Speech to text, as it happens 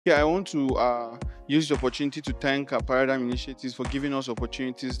Yeah, I want to use the opportunity to thank Paradigm Initiatives for giving us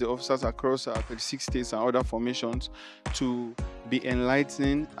opportunities, the officers across 36 states and other formations, to be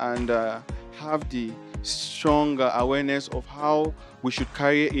enlightening and have the strong awareness of how we should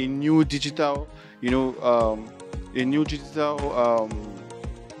carry a new digital, you know, a new digital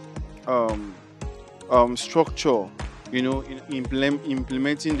um, structure,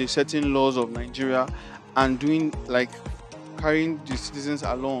 implementing the certain laws of Nigeria and doing like carrying the citizens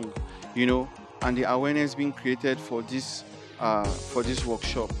along, you know, and the awareness being created for this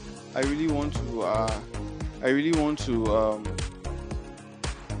workshop. I really want to I really want to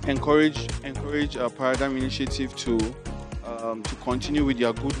encourage a Paradigm Initiative to continue with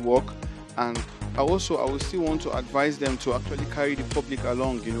their good work. And I will still want to advise them to actually carry the public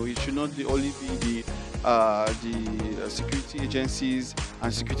along. It should not only be the security agencies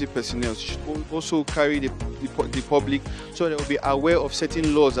and security personnel. It should also carry the public, so they will be aware of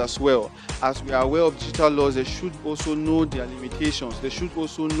certain laws as well. As we are aware of digital laws, they should also know their limitations. They should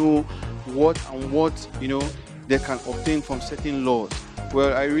also know what they can obtain from certain laws.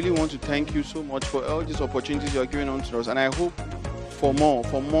 Well, I really want to thank you so much for all these opportunities you are giving on to us, and I hope for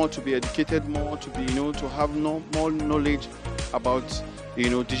more to be educated, more to be to have more knowledge about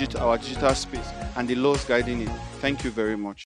our digital space and the laws guiding it. Thank you very much.